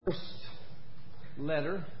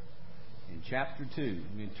letter in chapter 2.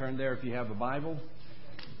 You can turn there if you have a Bible.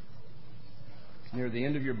 It's near the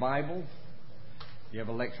end of your Bible. If you have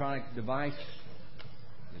an electronic device,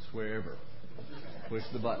 it's wherever. Push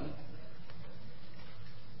the button.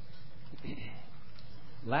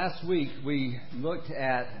 Last week we looked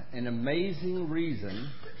at an amazing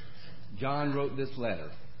reason John wrote this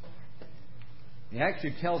letter. He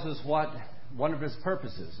actually tells us what one of his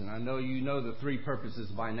purposes, and I know you know the three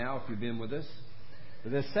purposes by now if you've been with us.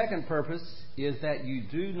 But the second purpose is that you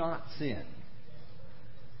do not sin.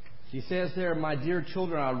 He says there, "My dear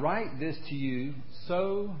children, I write this to you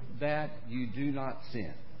so that you do not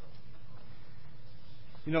sin."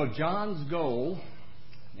 You know, John's goal,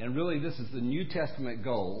 and really this is the New Testament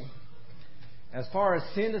goal, as far as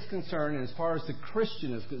sin is concerned and as far as the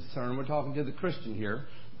Christian is concerned, we're talking to the Christian here,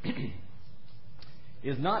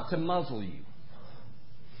 is not to muzzle you.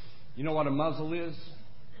 You know what a muzzle is?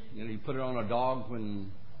 You know, you put it on a dog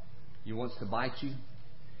when he wants to bite you.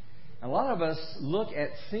 A lot of us look at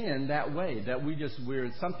sin that way, that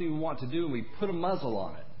we're something we want to do and we put a muzzle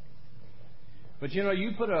on it. But you know,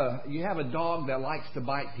 you have a dog that likes to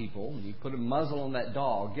bite people, and you put a muzzle on that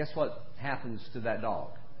dog, guess what happens to that dog?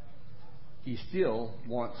 He still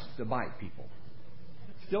wants to bite people.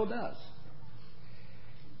 Still does.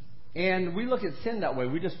 And we look at sin that way.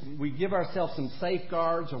 We give ourselves some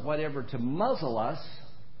safeguards or whatever to muzzle us.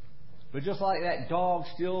 But just like that dog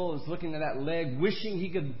still is looking at that leg, wishing he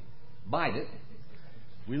could bite it,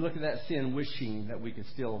 we look at that sin wishing that we could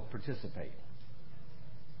still participate.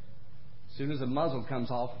 As soon as the muzzle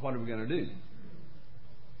comes off, what are we going to do?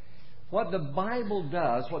 What the Bible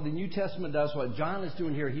does, what the New Testament does, what John is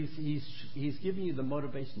doing here, he's giving you the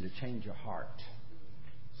motivation to change your heart.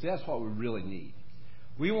 See, that's what we really need.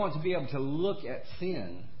 We want to be able to look at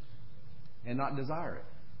sin and not desire it.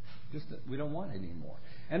 Just that we don't want it anymore.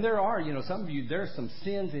 And there are, some of you, there are some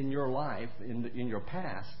sins in your life, in your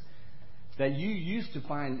past, that you used to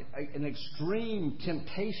find an extreme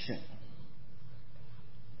temptation.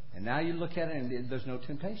 And now you look at it and there's no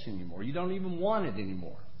temptation anymore. You don't even want it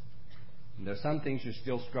anymore. And there's some things you're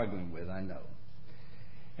still struggling with, I know.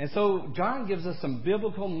 And so John gives us some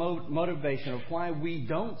biblical motivation of why we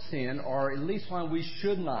don't sin, or at least why we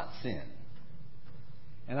should not sin.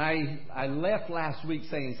 And I left last week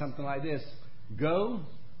saying something like this: go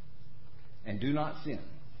and do not sin.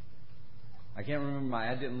 I can't remember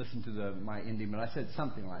I didn't listen to my ending, but I said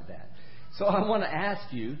something like that. So I want to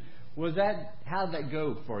ask you, how did that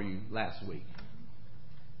go for you last week?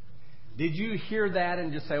 Did you hear that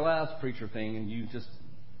and just say, well, that's a preacher thing, and you just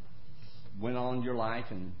went on your life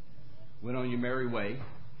and went on your merry way?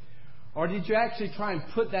 Or did you actually try and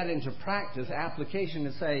put that into practice, application,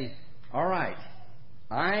 and say, all right,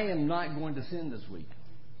 I am not going to sin this week.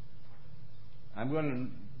 I'm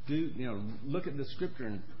going to look at the Scripture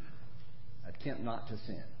and attempt not to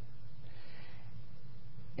sin.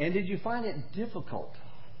 And did you find it difficult?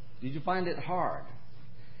 Did you find it hard?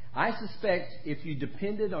 I suspect if you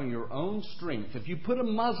depended on your own strength, if you put a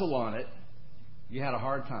muzzle on it, you had a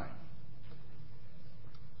hard time.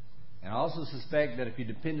 And I also suspect that if you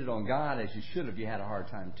depended on God as you should have, you had a hard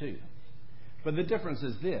time too. But the difference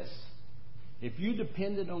is this: if you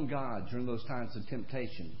depended on God during those times of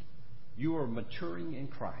temptation, you were maturing in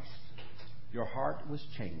Christ. Your heart was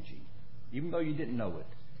changing. Even though you didn't know it,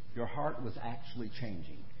 your heart was actually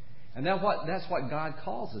changing. And that's what God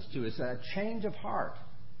calls us to. It's a change of heart.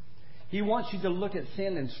 He wants you to look at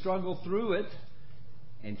sin and struggle through it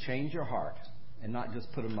and change your heart and not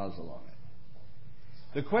just put a muzzle on it.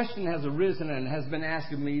 The question has arisen and has been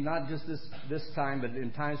asked of me, not just this time, but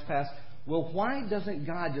in times past, well, why doesn't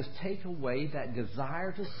God just take away that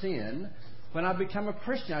desire to sin when I become a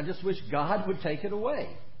Christian? I just wish God would take it away.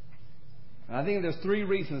 And I think there's three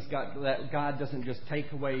reasons that God doesn't just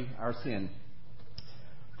take away our sin.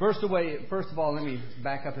 First of all, let me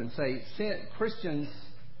back up and say, Christians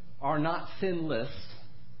are not sinless,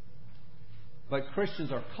 but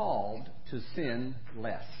Christians are called to sin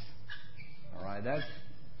less. All right,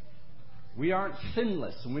 we aren't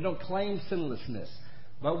sinless, and we don't claim sinlessness,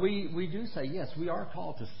 but we do say, yes, we are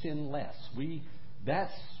called to sin less.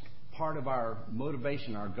 That's part of our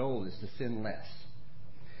motivation. Our goal is to sin less.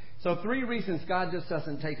 So three reasons God just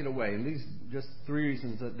doesn't take it away, and these just three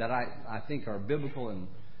reasons that I think are biblical and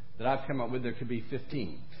that I've come up with. There could be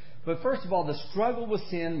 15. But first of all, the struggle with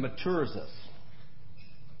sin matures us.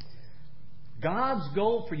 God's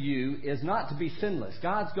goal for you is not to be sinless.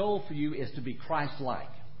 God's goal for you is to be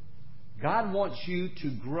Christ-like. God wants you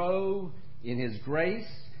to grow in His grace,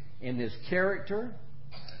 in His character,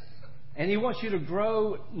 and He wants you to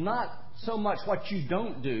grow not so much what you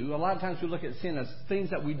don't do. A lot of times we look at sin as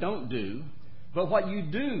things that we don't do, but what you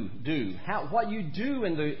do, what you do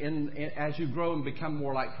as you grow and become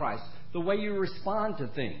more like Christ, the way you respond to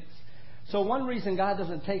things. So one reason God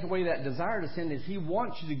doesn't take away that desire to sin is He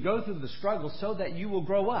wants you to go through the struggle so that you will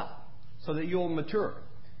grow up, so that you'll mature.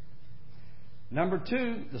 Number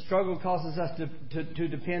 2, the struggle causes us to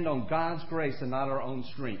depend on God's grace and not our own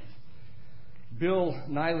strength. Bill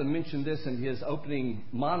Nyland mentioned this in his opening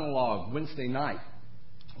monologue Wednesday night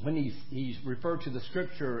when he referred to the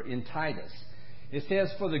scripture in Titus. It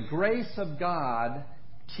says, "For the grace of God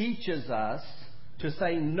teaches us to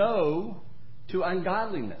say no to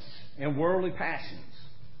ungodliness and worldly passions."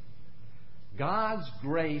 God's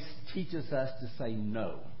grace teaches us to say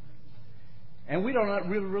no. And we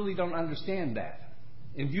really don't understand that.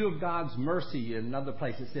 In view of God's mercy, in another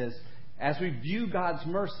place it says, as we view God's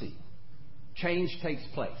mercy, change takes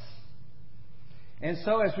place. And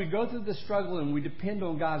so as we go through the struggle and we depend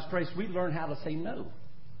on God's grace, we learn how to say no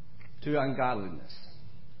to ungodliness.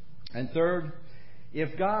 And third,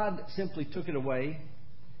 if God simply took it away,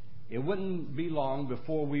 it wouldn't be long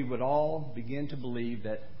before we would all begin to believe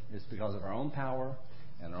that it's because of our own power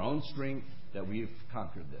and our own strength that we've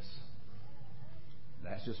conquered this.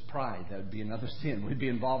 That's just pride. That would be another sin. We'd be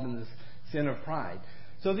involved in this sin of pride.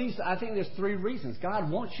 So I think there's 3 reasons. God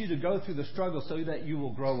wants you to go through the struggle so that you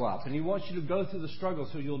will grow up. And He wants you to go through the struggle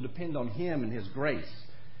so you'll depend on Him and His grace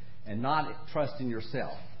and not trust in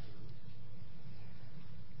yourself.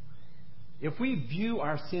 If we view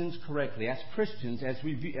our sins correctly, as Christians,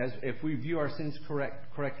 if we view our sins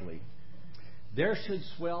correctly, there should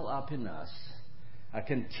swell up in us a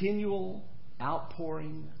continual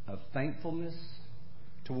outpouring of thankfulness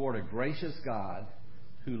toward a gracious God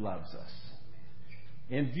who loves us.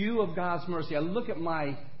 In view of God's mercy, I look at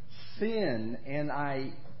my sin and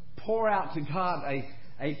I pour out to God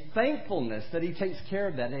a thankfulness that He takes care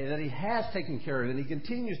of that He has taken care of it, and He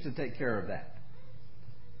continues to take care of that.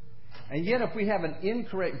 And yet, if we have an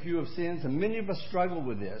incorrect view of sins, and many of us struggle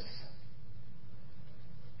with this,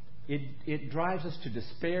 it drives us to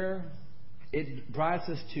despair. It drives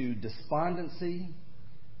us to despondency.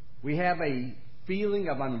 We have a feeling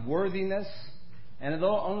of unworthiness. And this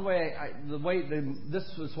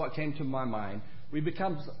was what came to my mind. We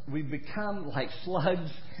become like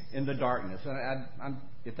slugs in the darkness. And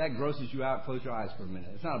if that grosses you out, close your eyes for a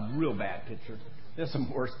minute. It's not a real bad picture. There's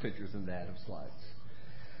some worse pictures than that of slugs.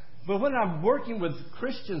 But when I'm working with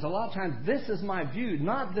Christians, a lot of times this is my view.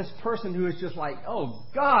 Not this person who is just like, "Oh,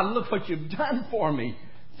 God, look what you've done for me.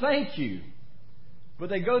 Thank you." But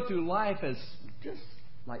they go through life as just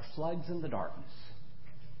like slugs in the darkness.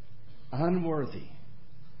 Unworthy.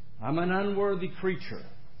 I'm an unworthy creature.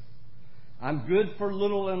 I'm good for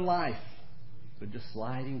little in life, but just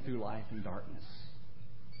sliding through life in darkness.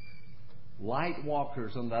 Light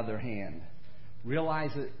walkers, on the other hand,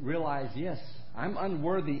 realize, yes, I'm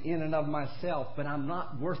unworthy in and of myself, but I'm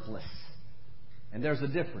not worthless. And there's a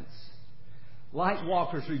difference. Light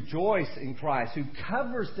walkers rejoice in Christ, who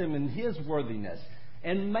covers them in His worthiness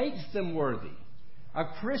and makes them worthy. A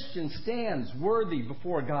Christian stands worthy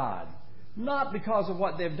before God, not because of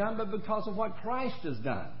what they've done, but because of what Christ has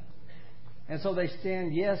done. And so they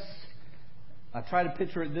stand, yes, I try to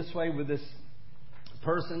picture it this way with this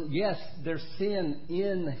person. Yes, there's sin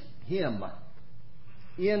in him,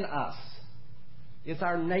 in us. It's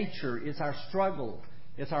our nature, it's our struggle,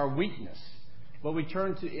 it's our weakness. But we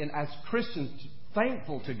turn to, and as Christians,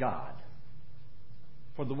 thankful to God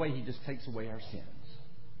for the way He just takes away our sins,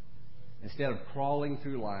 instead of crawling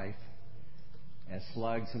through life as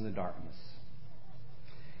slugs in the darkness.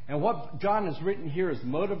 And what John has written here is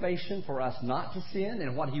motivation for us not to sin,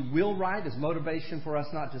 and what he will write is motivation for us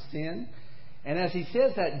not to sin. And as he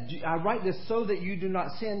says that, I write this so that you do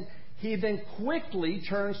not sin, he then quickly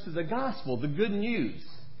turns to the gospel, the good news.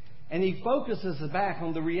 And he focuses us back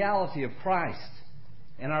on the reality of Christ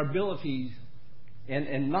and our ability,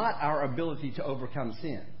 and not our ability to overcome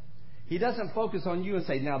sin. He doesn't focus on you and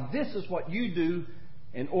say, now this is what you do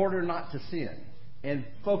in order not to sin. And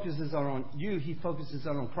focuses on you, he focuses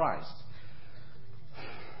on Christ.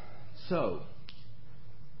 So,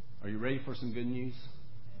 are you ready for some good news?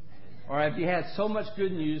 Or have you had so much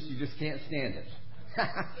good news you just can't stand it?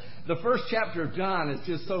 The first chapter of John is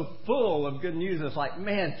just so full of good news. It's like,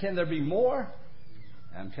 man, can there be more?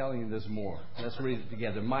 I'm telling you, there's more. Let's read it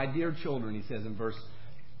together. My dear children, he says in verse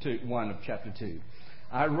 1 of chapter 2.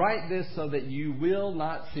 I write this so that you will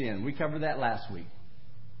not sin. We covered that last week.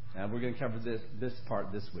 Now we're going to cover this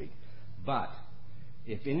part this week. But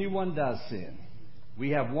if anyone does sin, we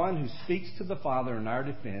have one who speaks to the Father in our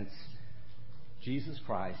defense, Jesus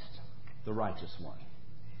Christ, the righteous one.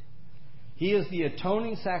 He is the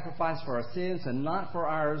atoning sacrifice for our sins, and not for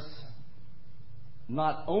ours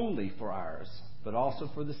not only for ours, but also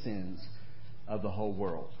for the sins of the whole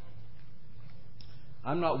world.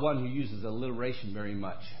 I'm not one who uses alliteration very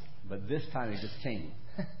much, but this time it just came.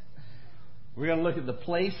 We're going to look at the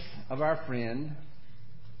place of our friend.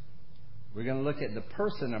 We're going to look at the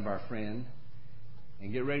person of our friend.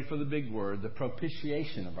 And get ready for the big word, the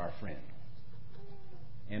propitiation of our friend.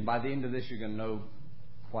 And by the end of this, you're going to know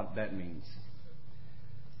what that means.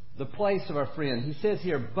 The place of our friend. He says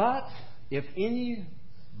here, but if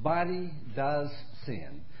anybody does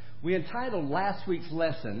sin. We entitled last week's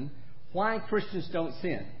lesson, Why Christians Don't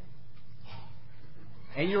Sin.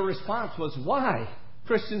 And your response was, why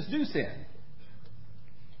Christians do sin.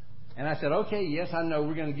 And I said, okay, yes, I know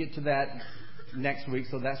we're going to get to that next week,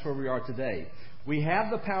 so that's where we are today. We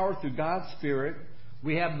have the power through God's Spirit.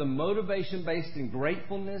 We have the motivation based in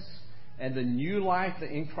gratefulness and the new life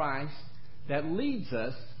in Christ that leads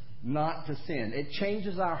us not to sin. It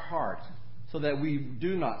changes our heart so that we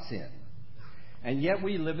do not sin. And yet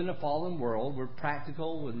we live in a fallen world. We're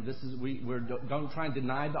practical, and don't try and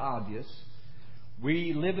deny the obvious.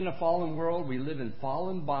 We live in a fallen world. We live in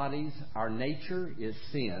fallen bodies. Our nature is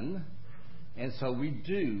sin, and so we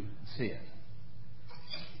do sin.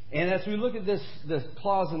 And as we look at this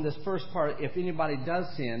clause in this first part, if anybody does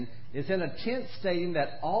sin, it's in a tense stating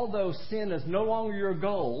that although sin is no longer your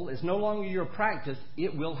goal, is no longer your practice,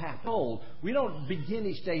 it will happen. We don't begin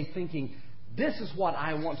each day thinking, this is what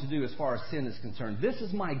I want to do as far as sin is concerned. This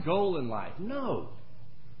is my goal in life. No.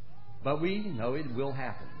 But we know it will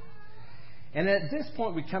happen. And at this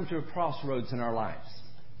point, we come to a crossroads in our lives.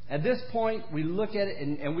 At this point, we look at it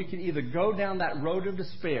and we can either go down that road of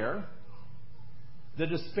despair, the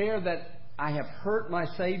despair that I have hurt my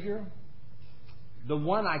Savior, the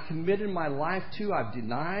one I committed my life to, I've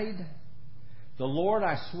denied, the Lord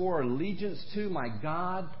I swore allegiance to, my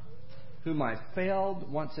God, whom I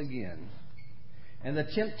failed once again. And the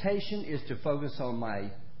temptation is to focus on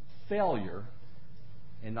my failure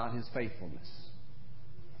and not His faithfulness.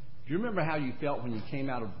 Do you remember how you felt when you came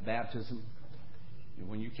out of baptism?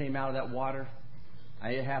 When you came out of that water?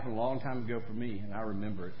 It happened a long time ago for me, and I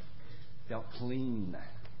remember it. I felt clean.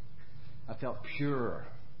 I felt pure.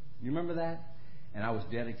 You remember that? And I was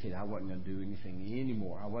dedicated. I wasn't going to do anything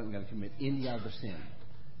anymore. I wasn't going to commit any other sin.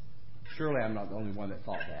 Surely I'm not the only one that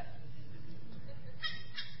thought that.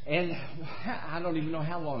 And I don't even know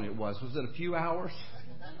how long it was. Was it a few hours?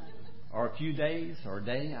 Or a few days? Or a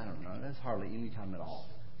day? I don't know. That's hardly any time at all.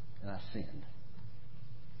 And I sinned.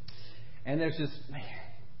 And there's this, man,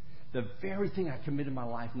 the very thing I committed my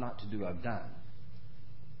life not to do, I've done.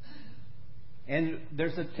 And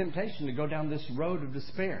there's a temptation to go down this road of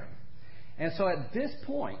despair. And so at this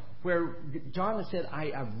point, where John has said,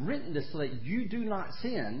 I've written this so that you do not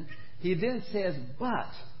sin, he then says,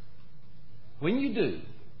 but when you do,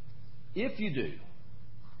 if you do,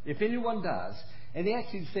 if anyone does, and he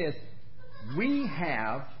actually says, we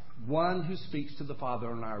have one who speaks to the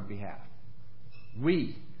Father on our behalf.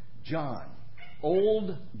 We, John,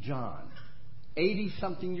 old John,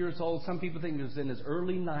 80-something years old. Some people think he was in his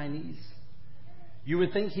early 90s. You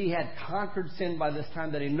would think he had conquered sin by this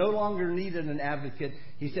time, that he no longer needed an advocate.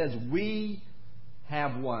 He says, we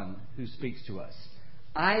have one who speaks to us.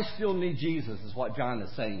 I still need Jesus, is what John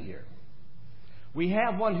is saying here. We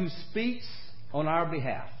have one who speaks on our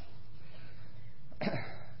behalf.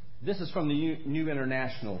 This is from the New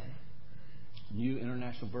International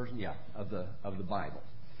Version, of the Bible.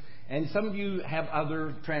 And some of you have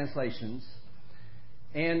other translations.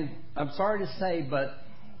 And I'm sorry to say, but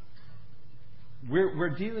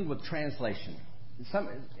we're dealing with translation.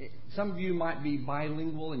 Some of you might be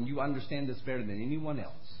bilingual and you understand this better than anyone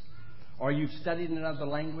else. Or you've studied another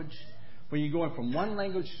language. When you're going from one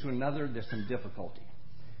language to another, there's some difficulty.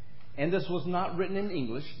 And this was not written in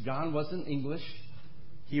English. John wasn't English.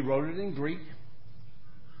 He wrote it in Greek.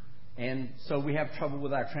 And so we have trouble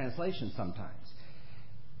with our translation sometimes.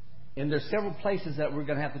 And there's several places that we're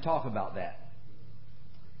going to have to talk about that.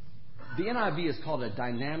 The NIV is called a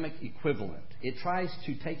dynamic equivalent. It tries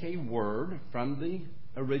to take a word from the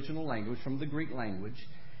original language, from the Greek language,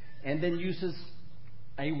 and then uses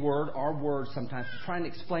a word or words sometimes to try and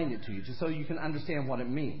explain it to you, just so you can understand what it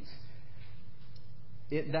means.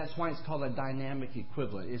 That's why it's called a dynamic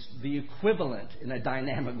equivalent. It's the equivalent in a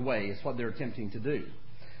dynamic way is what they're attempting to do.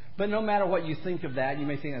 But no matter what you think of that, you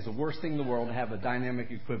may think that's the worst thing in the world to have a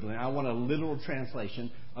dynamic equivalent. I want a literal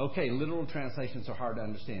translation. Okay, literal translations are hard to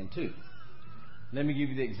understand too. Let me give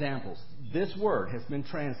you the examples. This word has been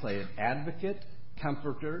translated advocate,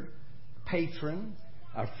 comforter, patron,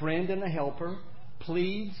 a friend and a helper,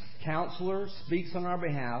 pleads, counselor, speaks on our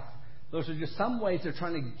behalf. Those are just some ways they're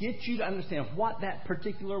trying to get you to understand what that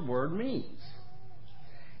particular word means.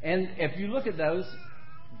 And if you look at those,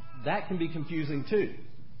 that can be confusing too.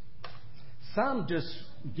 Some just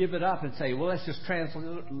give it up and say, well, let's just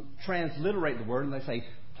transliterate the word, and they say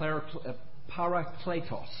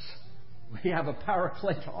parakletos. We have a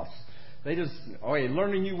parakletos. They just,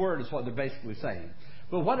 learn a new word is what they're basically saying.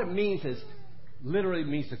 But what it means is, literally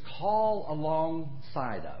means to call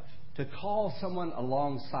alongside of. To call someone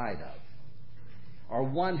alongside of. Or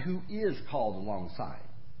one who is called alongside.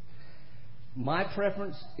 My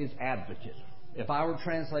preference is advocate. If I were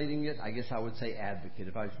translating it, I guess I would say advocate,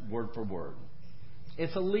 if I word for word.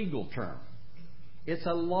 It's a legal term. It's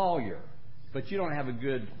a lawyer. But you don't have a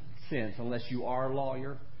good sense, unless you are a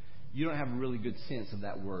lawyer, you don't have a really good sense of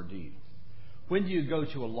that word, do you? When do you go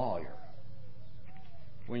to a lawyer?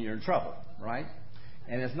 When you're in trouble, right?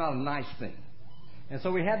 And it's not a nice thing. And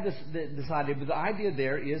so we have this idea, but the idea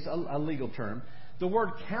there is a legal term. The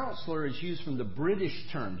word counselor is used from the British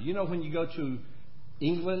term. Do you know when you go to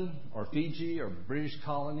England or Fiji or British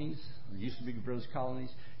colonies, or used to be British colonies,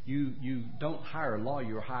 you don't hire a lawyer,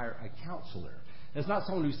 you hire a counselor. It's not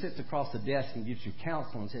someone who sits across the desk and gives you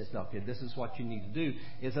counsel and says, okay, this is what you need to do.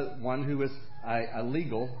 It's one who is a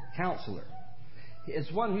legal counselor.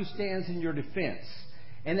 It's one who stands in your defense.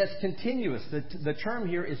 And it's continuous. The term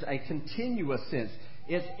here is a continuous sense.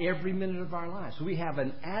 It's every minute of our lives. So we have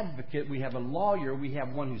an advocate, we have a lawyer, we have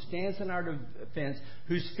one who stands in our defense,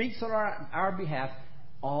 who speaks on our behalf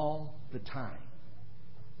all the time.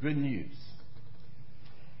 Good news.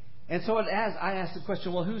 And so I ask the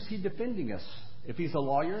question, well, who's he defending us? If he's a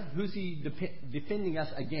lawyer, who's he defending us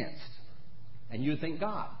against? And you think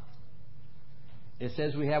God. It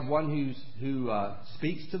says we have one who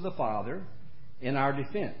speaks to the Father in our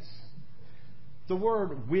defense. The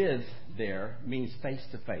word with there means face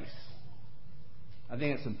to face. I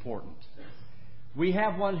think it's important. We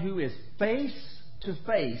have one who is face to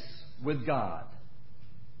face with God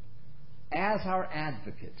as our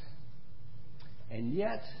advocate. And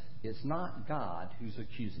yet, it's not God who's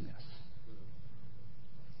accusing us.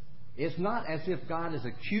 It's not as if God is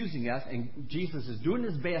accusing us and Jesus is doing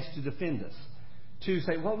his best to defend us. To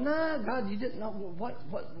say, well, no, God, you didn't know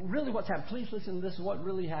what's happened. Please listen to this. What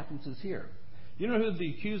really happens is here. You know who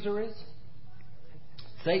the accuser is?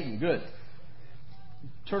 Satan. Good.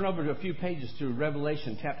 Turn over to a few pages to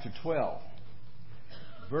Revelation chapter 12,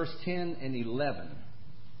 verse 10 and 11.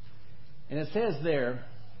 And it says there,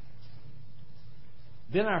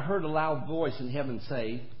 then I heard a loud voice in heaven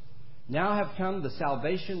say, now have come the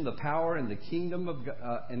salvation, the power, and the kingdom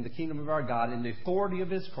of our God, and the authority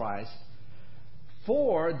of his Christ.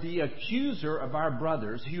 For the accuser of our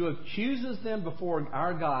brothers, who accuses them before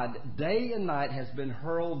our God day and night, has been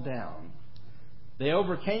hurled down. They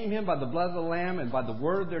overcame him by the blood of the Lamb and by the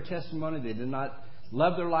word of their testimony. They did not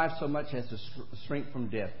love their life so much as to shrink from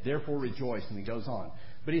death. Therefore rejoice. And he goes on.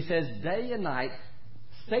 But he says day and night,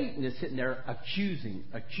 Satan is sitting there accusing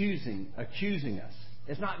us.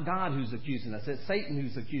 It's not God who's accusing us. It's Satan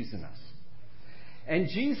who's accusing us. And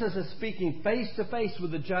Jesus is speaking face to face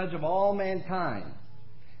with the judge of all mankind.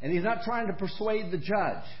 And he's not trying to persuade the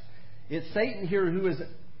judge. It's Satan here who is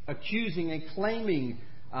accusing and claiming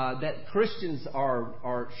that Christians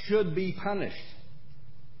should be punished.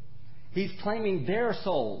 He's claiming their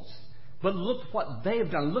souls. But look what they've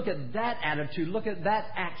done. Look at that attitude. Look at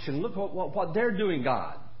that action. Look what they're doing,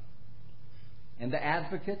 God. And the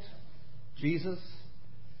advocate, Jesus,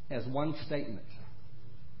 has one statement.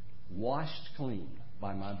 Washed clean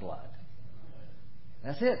by my blood.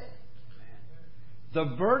 That's it.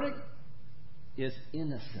 The verdict is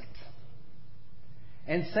innocent.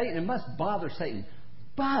 And Satan, it must bother Satan.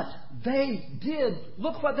 But they did.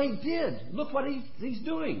 Look what they did. Look what he's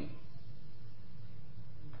doing.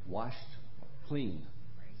 Washed clean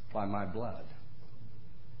by my blood.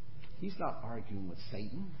 He's not arguing with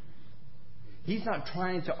Satan. He's not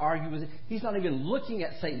trying to argue with it. He's not even looking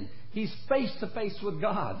at Satan. He's face to face with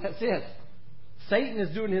God. That's it. Satan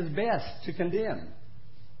is doing his best to condemn.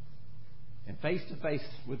 And face to face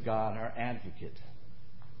with God, our advocate.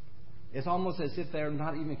 It's almost as if they're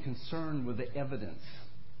not even concerned with the evidence.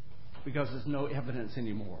 Because there's no evidence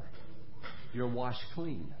anymore. You're washed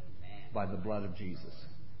clean by the blood of Jesus.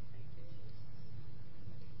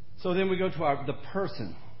 So then we go to the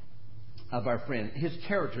person of our friend. His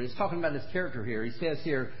character. He's talking about his character here. He says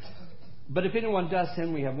here, but if anyone does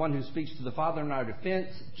sin, we have one who speaks to the Father in our defense,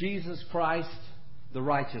 Jesus Christ, the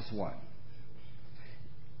righteous one.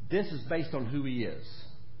 This is based on who he is.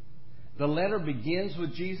 The letter begins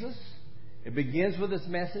with Jesus. It begins with his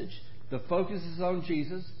message. The focus is on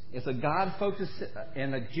Jesus. It's a God-focused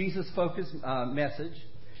and a Jesus-focused message.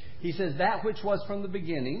 He says that which was from the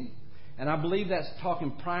beginning. And I believe that's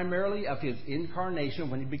talking primarily of His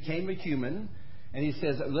incarnation when He became a human. And He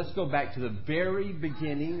says, let's go back to the very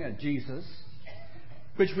beginning of Jesus,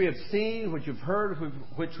 which we have seen, which we've heard,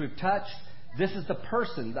 which we've touched. This is the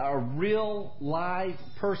person, our real live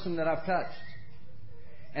person that I've touched.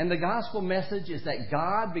 And the gospel message is that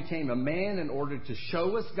God became a man in order to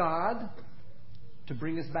show us God, to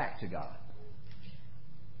bring us back to God.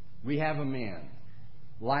 We have a man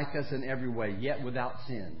like us in every way, yet without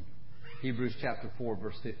sin. Hebrews chapter 4,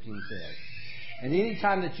 verse 15 says. And any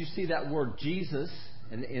time that you see that word Jesus,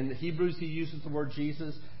 and in the Hebrews He uses the word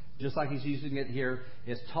Jesus, just like He's using it here,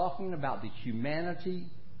 it's talking about the humanity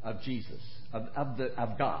of Jesus,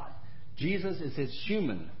 of God. Jesus is His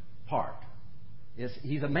human part.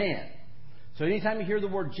 He's a man. So anytime you hear the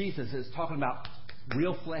word Jesus, it's talking about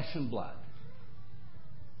real flesh and blood.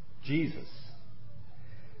 Jesus.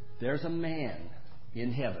 There's a man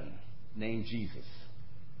in heaven named Jesus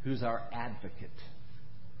who's our advocate.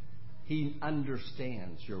 He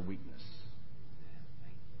understands your weakness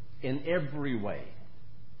in every way,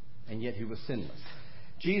 and yet He was sinless.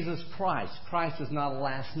 Jesus Christ. Christ is not a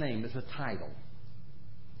last name, it's a title.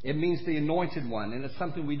 It means the anointed one, and it's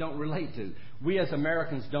something we don't relate to. We as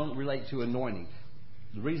Americans don't relate to anointing.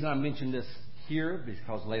 The reason I mention this here is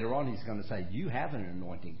because later on He's going to say, you have an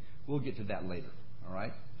anointing. We'll get to that later, all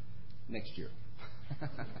right? Next year.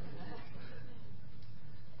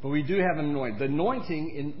 But we do have an anointing. The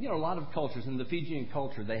anointing, in a lot of cultures, in the Fijian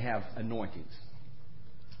culture, they have anointings.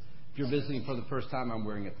 If you're visiting for the first time, I'm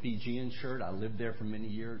wearing a Fijian shirt. I lived there for many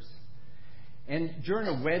years. And during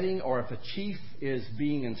a wedding, or if a chief is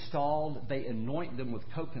being installed, they anoint them with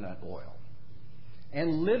coconut oil.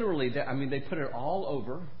 And literally, they put it all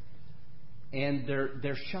over, and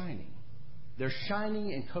they're shining. They're shining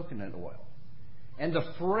in coconut oil. And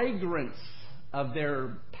the fragrance of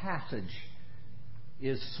their passage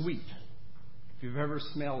is sweet. If you've ever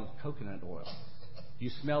smelled coconut oil, you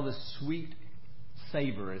smell the sweet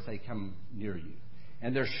savor as they come near you.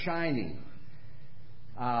 And they're shining.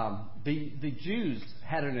 The Jews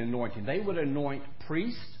had an anointing. They would anoint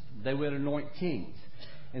priests. They would anoint kings.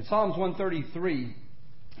 In Psalms 133,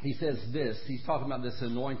 he says this. He's talking about this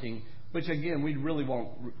anointing, which again we really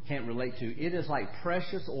can't relate to. It is like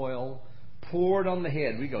precious oil poured on the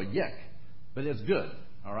head. We go, yuck, but it's good.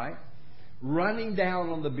 All right, running down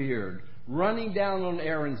on the beard, running down on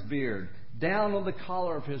Aaron's beard, down on the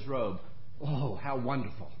collar of his robe. Oh, how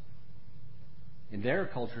wonderful! In their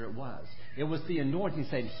culture, it was. It was the anointing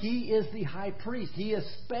saying, He is the high priest. He is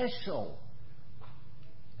special.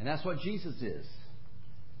 And that's what Jesus is.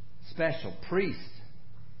 Special. Priest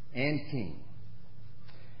and king.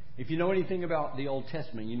 If you know anything about the Old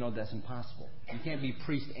Testament, you know that's impossible. You can't be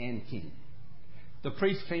priest and king. The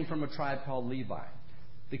priests came from a tribe called Levi.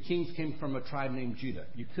 The kings came from a tribe named Judah.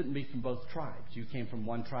 You couldn't be from both tribes. You came from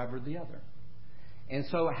one tribe or the other. And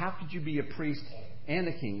so how could you be a priest and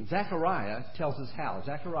a king? Zechariah tells us how.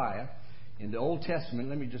 Zechariah, in the Old Testament,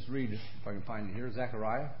 let me just read it if I can find it here.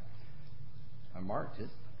 Zechariah. I marked it.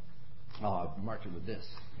 Oh, I marked it with this.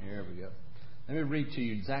 Here we go. Let me read to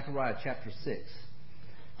you Zechariah chapter 6,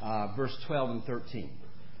 verse 12 and 13.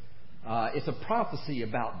 It's a prophecy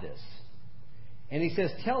about this. And he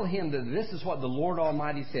says, tell him that this is what the Lord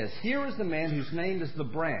Almighty says. Here is the man whose name is the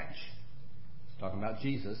branch. He's talking about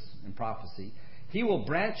Jesus in prophecy. He will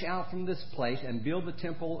branch out from this place and build the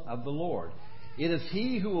temple of the Lord. It is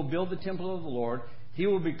He who will build the temple of the Lord. He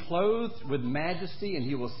will be clothed with majesty, and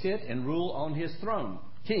He will sit and rule on His throne,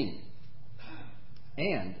 king.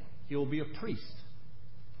 And He will be a priest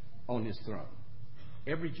on His throne.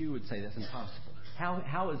 Every Jew would say that's impossible.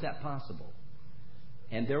 How is that possible?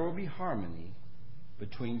 And there will be harmony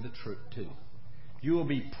between the two. You will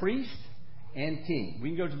be priest and king. We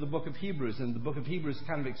can go to the book of Hebrews, and the book of Hebrews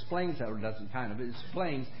kind of explains that, or doesn't kind of. It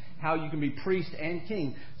explains how you can be priest and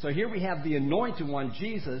king. So here we have the anointed one,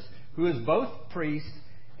 Jesus, who is both priest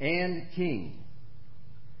and king.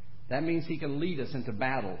 That means He can lead us into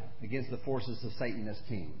battle against the forces of Satan as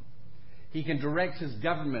king. He can direct His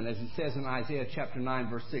government, as it says in Isaiah chapter 9,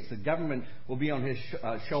 verse 6. The government will be on His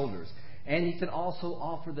shoulders. And He can also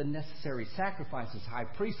offer the necessary sacrifices, high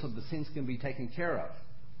priest, so the sins can be taken care of.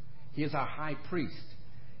 He is our high priest.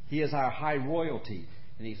 He is our high royalty.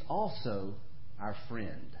 And He's also our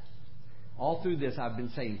friend. All through this, I've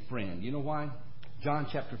been saying friend. You know why? John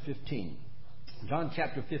chapter 15. John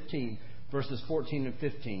chapter 15, verses 14 and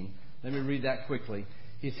 15. Let me read that quickly.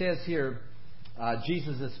 He says here,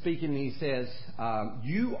 Jesus is speaking, and He says,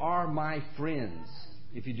 you are my friends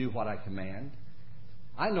if you do what I command.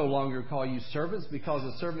 I no longer call you servants, because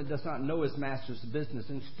a servant does not know his master's business.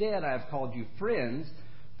 Instead, I have called you friends,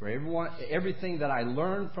 For everything that I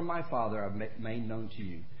learned from my Father, I've made known to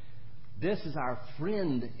you. This is our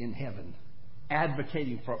friend in heaven,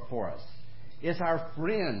 advocating for us. It's our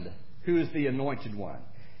friend who is the anointed one.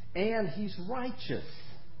 And He's righteous.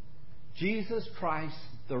 Jesus Christ,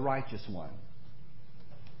 the righteous one.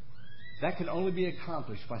 That can only be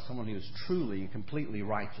accomplished by someone who is truly and completely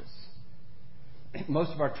righteous.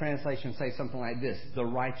 Most of our translations say something like this, the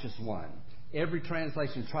righteous one. Every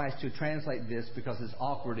translation tries to translate this because it's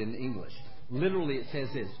awkward in English. Literally it says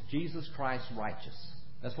this, Jesus Christ righteous.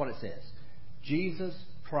 That's what it says. Jesus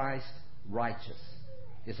Christ righteous.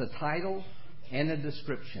 It's a title and a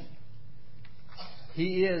description.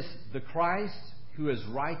 He is the Christ who is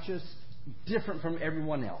righteous, different from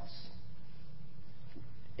everyone else.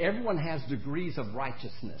 Everyone has degrees of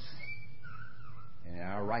righteousness. And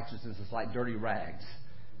our righteousness is like dirty rags.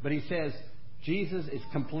 But He says Jesus is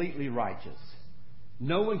completely righteous.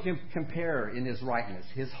 No one can compare in His rightness,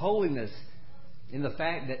 His holiness, in the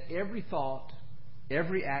fact that every thought,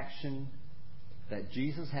 every action that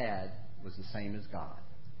Jesus had was the same as God.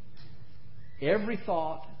 Every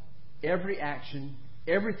thought, every action,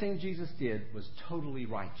 everything Jesus did was totally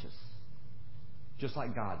righteous. Just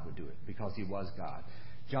like God would do it, because He was God.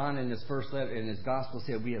 John in his first letter, in his gospel,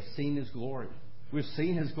 said, we have seen His glory. We've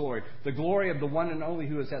seen His glory. The glory of the one and only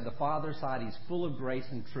who is at the Father's side. He's full of grace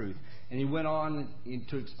and truth. And He went on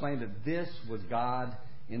to explain that this was God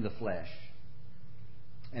in the flesh.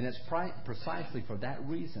 And it's precisely for that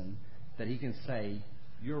reason that He can say,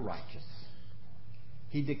 you're righteous.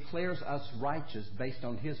 He declares us righteous based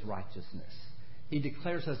on His righteousness. He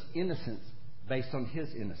declares us innocent based on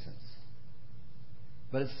His innocence.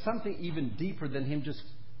 But it's something even deeper than Him just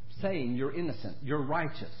saying you're innocent, you're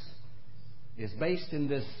righteous. It's based in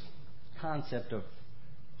this concept of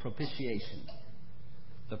propitiation.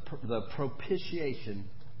 The propitiation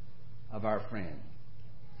of our friend.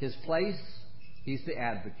 His place, He's the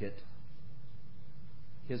advocate.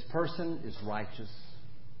 His person is righteous.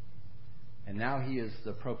 And now He is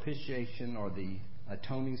the propitiation or the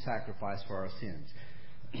atoning sacrifice for our sins.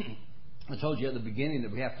 I told you at the beginning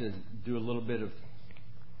that we have to do a little bit of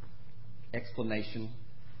explanation.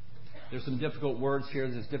 There's some difficult words here.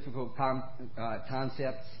 There's difficult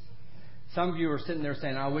concepts. Some of you are sitting there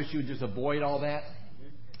saying, I wish you would just avoid all that.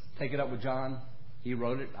 Take it up with John. He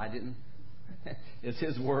wrote it. I didn't. It's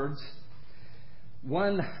his words.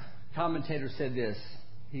 One commentator said this.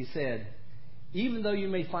 He said, even though you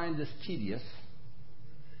may find this tedious,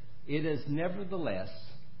 it is nevertheless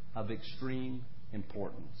of extreme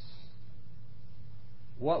importance.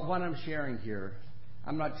 What I'm sharing here,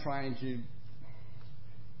 I'm not trying to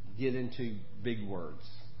get into big words,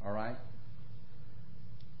 all right?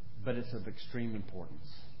 But it's of extreme importance.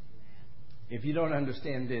 If you don't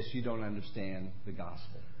understand this, you don't understand the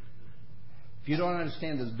gospel. If you don't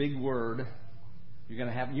understand this big word,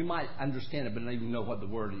 you might understand it, but not even know what the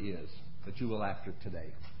word is. But you will after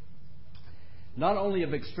today. Not only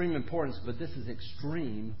of extreme importance, but this is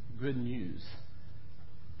extreme good news.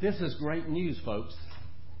 This is great news, folks.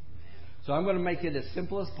 So I'm going to make it as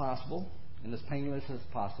simple as possible and as painless as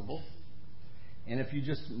possible. And if you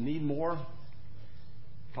just need more,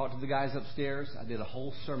 talk to the guys upstairs. I did a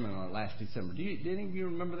whole sermon on it last December. Did any of you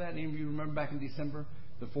remember that? Any of you remember back in December?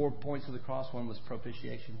 The 4 points of the cross. One was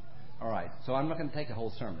propitiation. All right. So I'm not going to take a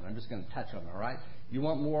whole sermon. I'm just going to touch on it. All right. You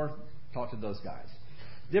want more? Talk to those guys.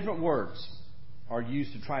 Different words are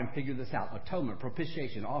used to try and figure this out. Atonement,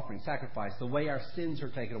 propitiation, offering, sacrifice, the way our sins are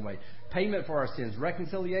taken away, payment for our sins,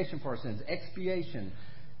 reconciliation for our sins, expiation,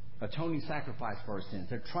 atoning sacrifice for our sins.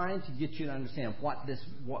 They're trying to get you to understand what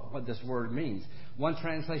this word means. One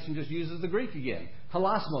translation just uses the Greek again.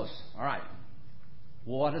 Hilasmos. All right.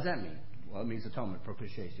 Well, what does that mean? Well, it means atonement,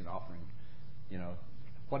 propitiation, offering.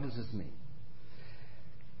 What does this mean?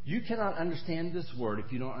 You cannot understand this word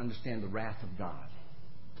if you don't understand the wrath of God.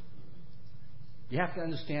 You have to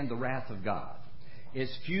understand the wrath of God.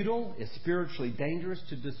 It's futile, it's spiritually dangerous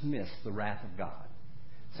to dismiss the wrath of God.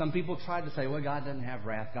 Some people try to say, well, God doesn't have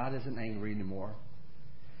wrath. God isn't angry anymore.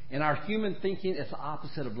 In our human thinking, it's the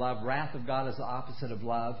opposite of love. Wrath of God is the opposite of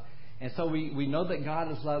love. And so we know that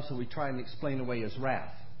God is love, so we try and explain away His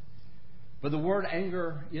wrath. But the word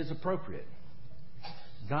anger is appropriate.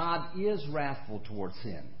 God is wrathful towards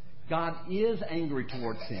sin. God is angry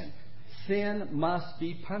towards sin. Sin must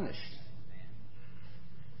be punished.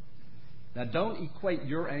 Now, don't equate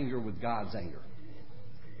your anger with God's anger.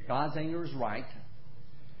 God's anger is right.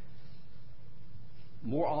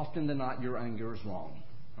 More often than not, your anger is wrong.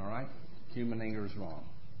 All right? Human anger is wrong.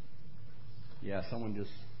 Yeah, someone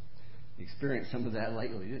just experienced some of that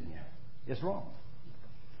lately, didn't you? It's wrong.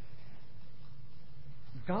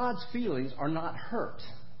 God's feelings are not hurt.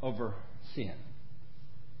 over sin.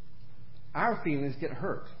 Our feelings get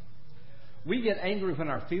hurt. We get angry when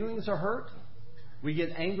our feelings are hurt. We get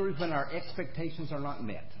angry when our expectations are not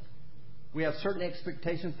met. We have certain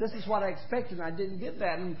expectations. This is what I expected, and I didn't get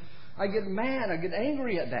that. And I get mad. I get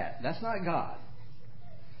angry at that. That's not God.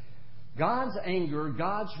 God's anger,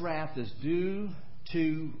 God's wrath is due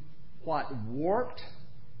to what warped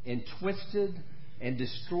and twisted and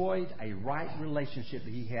destroyed a right relationship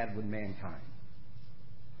that He had with mankind.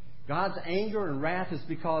 God's anger and wrath is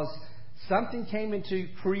because something came into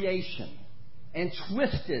creation and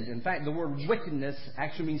twisted. In fact, the word wickedness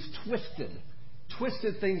actually means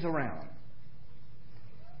twisted things around.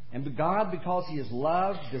 And God, because He is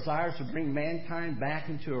love, desires to bring mankind back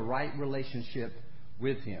into a right relationship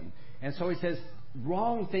with Him. And so He says,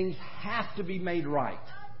 wrong things have to be made right.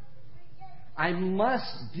 I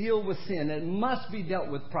must deal with sin. It must be dealt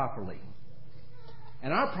with properly.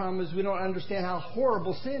 And our problem is we don't understand how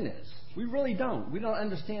horrible sin is. We really don't. We don't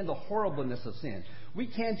understand the horribleness of sin. We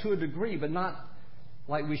can to a degree, but not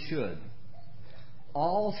like we should.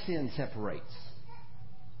 All sin separates.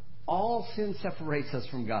 All sin separates us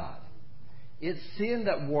from God. It's sin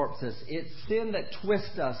that warps us. It's sin that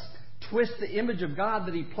twists us, twists the image of God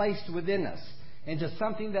that He placed within us into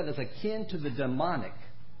something that is akin to the demonic.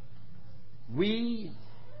 We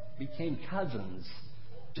became cousins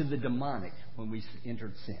to the demonic when we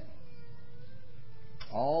entered sin.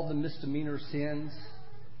 All the misdemeanor sins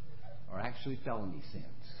are actually felony sins.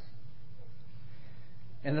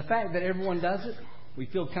 And the fact that everyone does it, we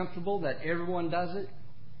feel comfortable that everyone does it,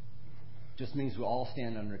 just means we all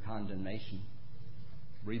stand under condemnation.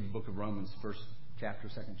 Read the book of Romans, first chapter,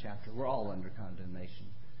 second chapter. We're all under condemnation.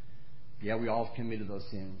 Yeah, we all committed those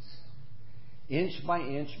sins. Inch by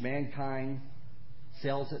inch, mankind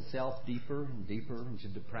sells itself deeper and deeper into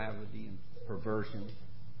depravity and perversion.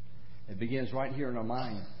 It begins right here in our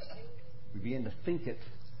mind. We begin to think it,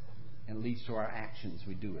 and it leads to our actions.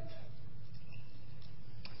 We do it.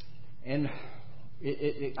 And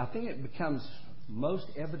I think it becomes most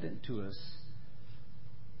evident to us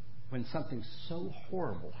when something so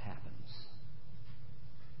horrible happens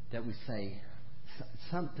that we say,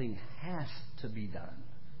 something has to be done.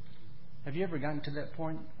 Have you ever gotten to that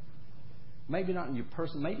point? Maybe not in your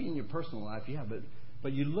maybe in your personal life, yeah,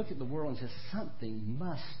 but you look at the world and say, something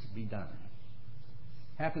must be done.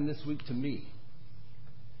 Happened this week to me.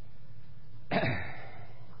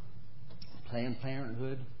 Planned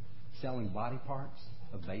Parenthood selling body parts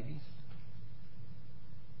of babies.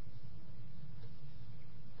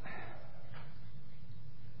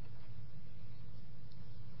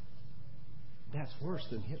 That's worse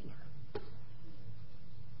than Hitler.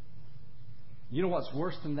 You know what's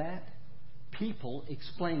worse than that? People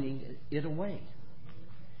explaining it away.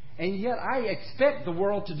 And yet I expect the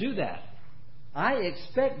world to do that. I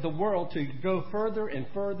expect the world to go further and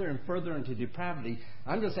further and further into depravity.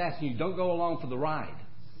 I'm just asking you, don't go along for the ride.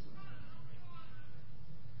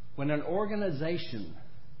 When an organization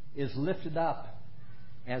is lifted up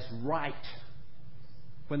as right,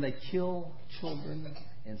 when they kill children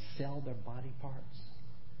and sell their body parts,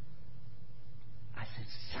 I said,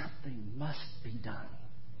 something must be done.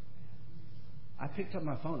 I picked up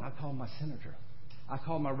my phone. I called my senator. I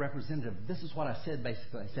called my representative. This is what I said,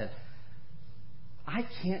 basically. I said,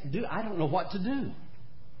 I don't know what to do.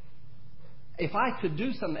 If I could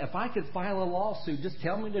do something, if I could file a lawsuit, just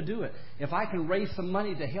tell me to do it. If I can raise some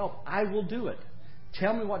money to help, I will do it.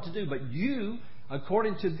 Tell me what to do. But you,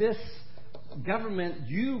 according to this government,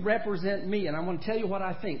 you represent me. And I'm going to tell you what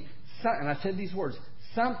I think. And I said these words,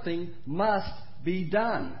 something must be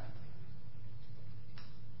done.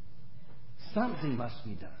 Something must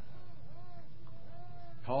be done.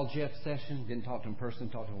 Called Jeff Sessions, didn't talk to him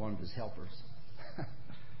personally, talked to one of his helpers.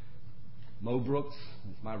 Mo Brooks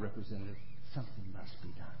is my representative. Something must be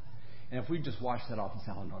done. And if we just wash that off and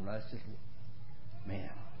say, oh, no, that's just, man.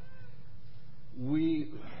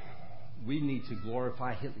 We need to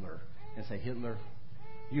glorify Hitler and say, Hitler,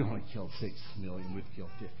 you only killed 6 million. We've killed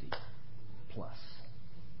 50 plus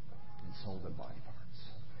and sold their body parts.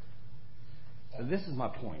 So this is my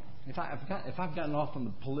point. If I've gotten off on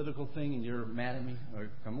the political thing and you're mad at me, or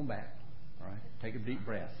come on back. All right? Take a deep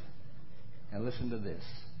breath and listen to this.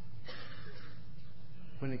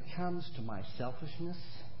 When it comes to my selfishness,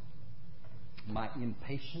 my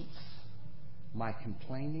impatience, my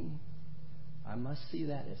complaining, I must see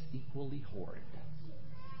that as equally horrid.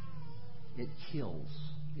 It kills.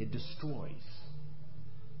 It destroys.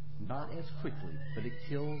 Not as quickly, but it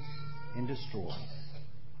kills and destroys.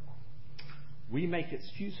 We make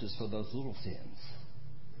excuses for those little sins,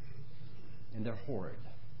 and they're horrid.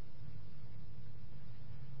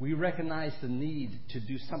 We recognize the need to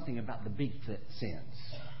do something about the big sins,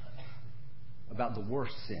 about the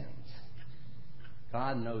worst sins.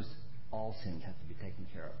 God knows all sins have to be taken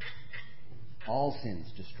care of. All sins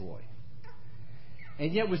destroy.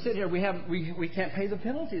 And yet we sit here, we can't pay the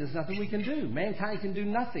penalty. There's nothing we can do. Mankind can do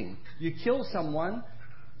nothing. You kill someone,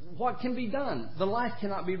 what can be done? The life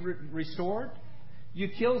cannot be restored. You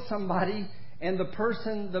kill somebody, and the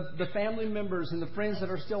person, the family members and the friends that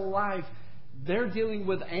are still alive, they're dealing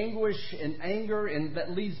with anguish and anger, and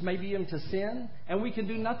that leads maybe into sin, and we can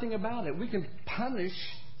do nothing about it. We can punish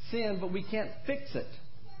sin, but we can't fix it.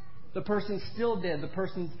 The person's still dead.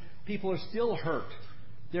 People are still hurt.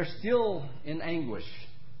 They're still in anguish.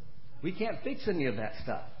 We can't fix any of that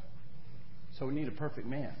stuff. So we need a perfect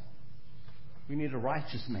man. We need a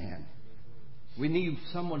righteous man. We need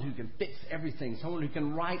someone who can fix everything, someone who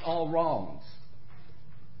can right all wrongs.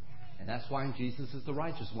 And that's why Jesus is the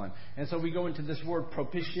righteous one. And so we go into this word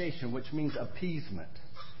propitiation, which means appeasement.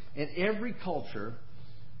 In every culture,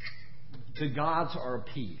 the gods are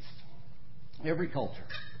appeased. Every culture.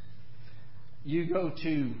 You go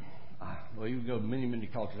to many, many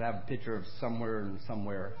cultures. I have a picture of somewhere,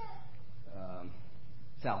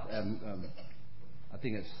 south, I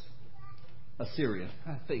think it's Assyria,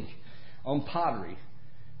 on pottery.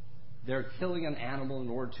 They're killing an animal in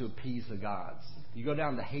order to appease the gods. You go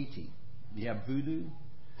down to Haiti, you have voodoo.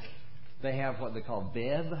 They have what they call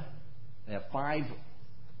Vev. They have 5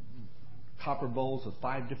 copper bowls with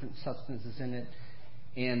 5 different substances in it.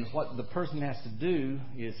 And what the person has to do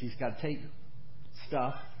is he's got to take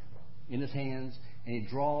stuff in his hands and he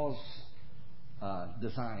draws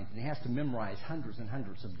designs. And he has to memorize hundreds and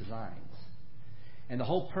hundreds of designs. And the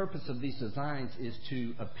whole purpose of these designs is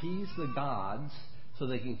to appease the gods so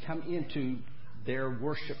they can come into their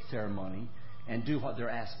worship ceremony and do what they're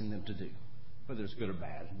asking them to do, whether it's good or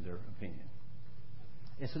bad in their opinion.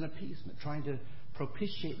 It's an appeasement, trying to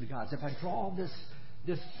propitiate the gods. If I draw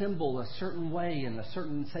this symbol a certain way and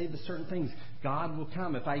say the certain things, God will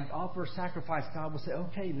come. If I offer sacrifice, God will say,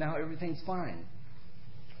 okay, now everything's fine.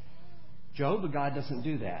 Jehovah God doesn't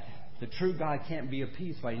do that. The true God can't be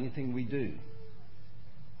appeased by anything we do.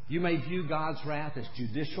 You may view God's wrath as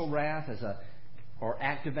judicial wrath, or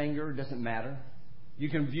active anger, doesn't matter. You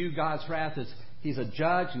can view God's wrath as He's a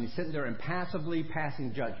judge and He's sitting there impassively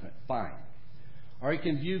passing judgment. Fine. Or you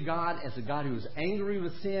can view God as a God who is angry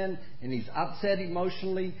with sin and He's upset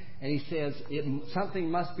emotionally and He says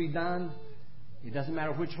something must be done. It doesn't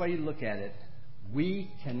matter which way you look at it.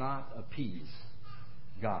 We cannot appease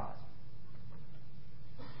God.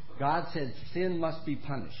 God said sin must be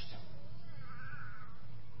punished.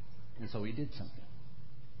 And so He did something.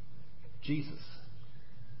 Jesus,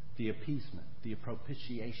 the appeasement, the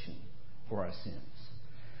propitiation for our sins.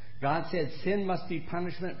 God said sin must be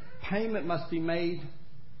punishment, payment must be made,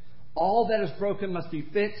 all that is broken must be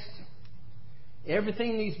fixed,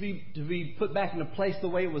 everything needs to be put back into place the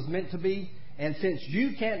way it was meant to be, and since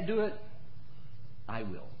you can't do it, I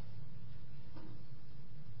will.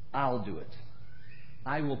 I'll do it.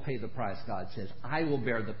 I will pay the price, God says. I will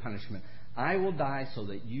bear the punishment. I will die so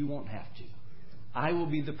that you won't have to. I will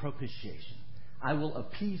be the propitiation. I will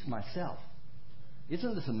appease myself.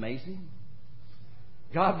 Isn't this amazing?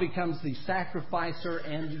 God becomes the sacrificer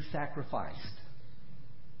and the sacrificed.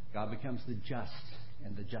 God becomes the just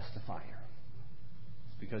and the justifier.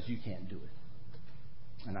 Because you can't do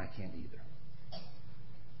it. And I can't either.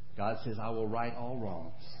 God says, I will right all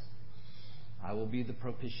wrongs. I will be the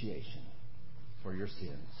propitiation for your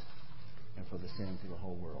sins and for the sins of the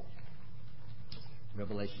whole world.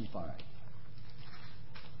 Revelation 5.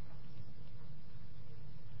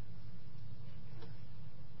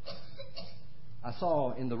 I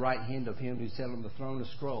saw in the right hand of him who sat on the throne a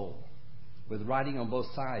scroll with writing on both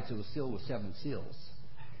sides. It was sealed with 7 seals.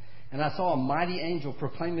 And I saw a mighty angel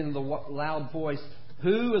proclaiming in a loud voice,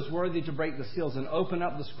 who is worthy to break the seals and open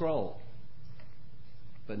up the scroll?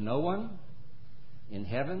 But no one in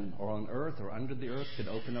heaven or on earth or under the earth could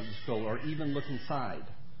open up the scroll or even look inside.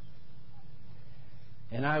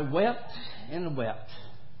 And I wept and wept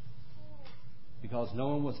because no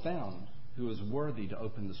one was found who was worthy to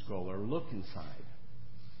open the scroll or look inside.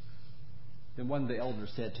 Then one of the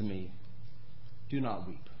elders said to me, do not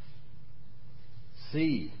weep.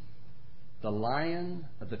 See, the Lion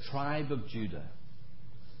of the tribe of Judah,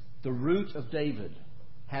 the Root of David,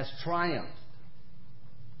 has triumphed.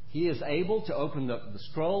 He is able to open the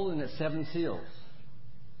scroll and its 7 seals.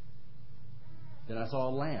 Then I saw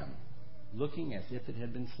a lamb, looking as if it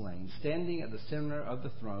had been slain, standing at the center of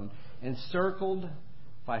the throne, encircled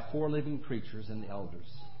by 4 living creatures and the elders.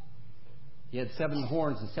 He had 7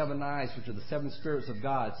 horns and 7 eyes, which are the 7 spirits of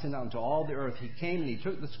God sent out into all the earth. He came and he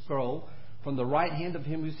took the scroll from the right hand of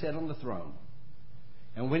him who sat on the throne.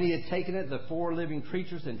 And when he had taken it, the 4 living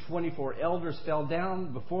creatures and 24 elders fell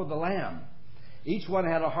down before the Lamb. Each one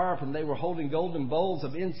had a harp, and they were holding golden bowls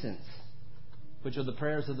of incense, which are the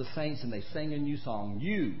prayers of the saints, and they sang a new song.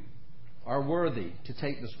 You are worthy to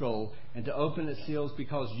take the scroll and to open its seals,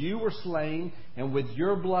 because you were slain, and with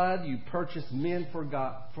your blood you purchased men for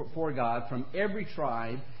God from every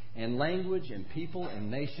tribe and language and people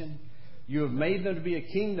and nation. You have made them to be a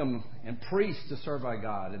kingdom and priests to serve our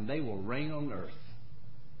God, and they will reign on earth.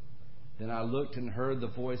 Then I looked and heard the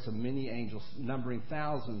voice of many angels, numbering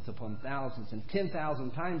thousands upon thousands, and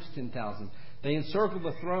 10,000 times 10,000. They encircled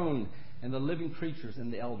the throne and the living creatures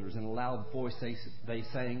and the elders. In a loud voice they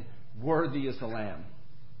sang, "Worthy is the Lamb,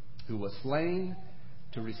 who was slain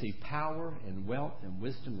to receive power and wealth and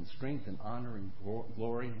wisdom and strength and honor and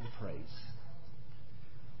glory and praise."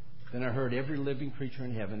 Then I heard every living creature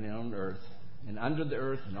in heaven and on earth and under the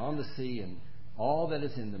earth and on the sea and all that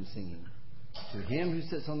is in them singing, "To him who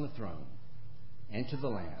sits on the throne and to the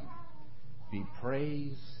Lamb be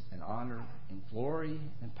praise and honor and glory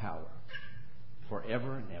and power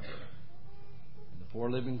forever and ever." And the 4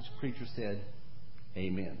 living creatures said,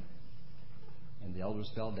 "Amen." And the elders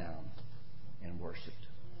fell down and worshipped.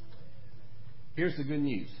 Here's the good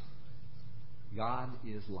news. God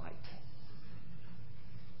is light.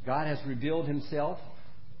 God has revealed himself,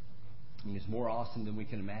 and he's more awesome than we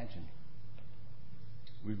can imagine.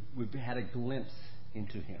 We've had a glimpse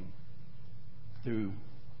into him through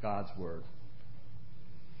God's Word.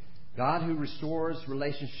 God, who restores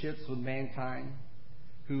relationships with mankind,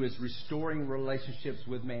 who is restoring relationships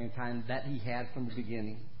with mankind that he had from the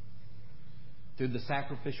beginning, through the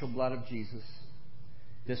sacrificial blood of Jesus,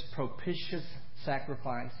 this propitious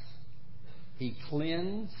sacrifice, he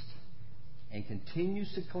cleansed and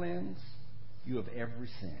continues to cleanse you of every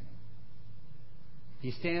sin.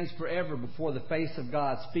 He stands forever before the face of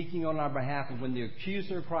God, speaking on our behalf. And when the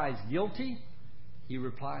accuser cries guilty, he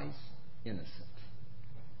replies innocent.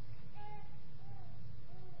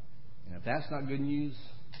 And if that's not good news,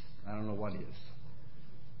 I don't know what is.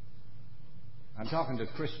 I'm talking to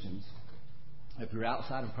Christians. If you're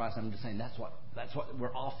outside of Christ, I'm just saying that's what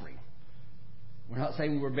we're offering. We're not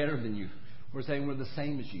saying we're better than you. We're saying we're the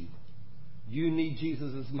same as you. You need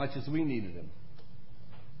Jesus as much as we needed him.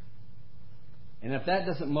 And if that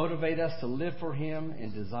doesn't motivate us to live for him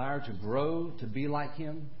and desire to grow to be like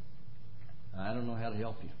him, I don't know how to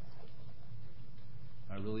help you.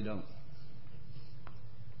 I really don't.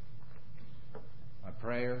 My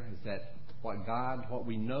prayer is that what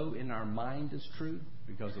we know in our mind is true,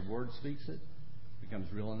 because the Word speaks it,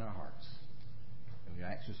 becomes real in our hearts. And we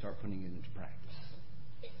actually start putting it into practice.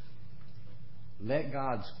 Let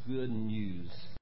God's good news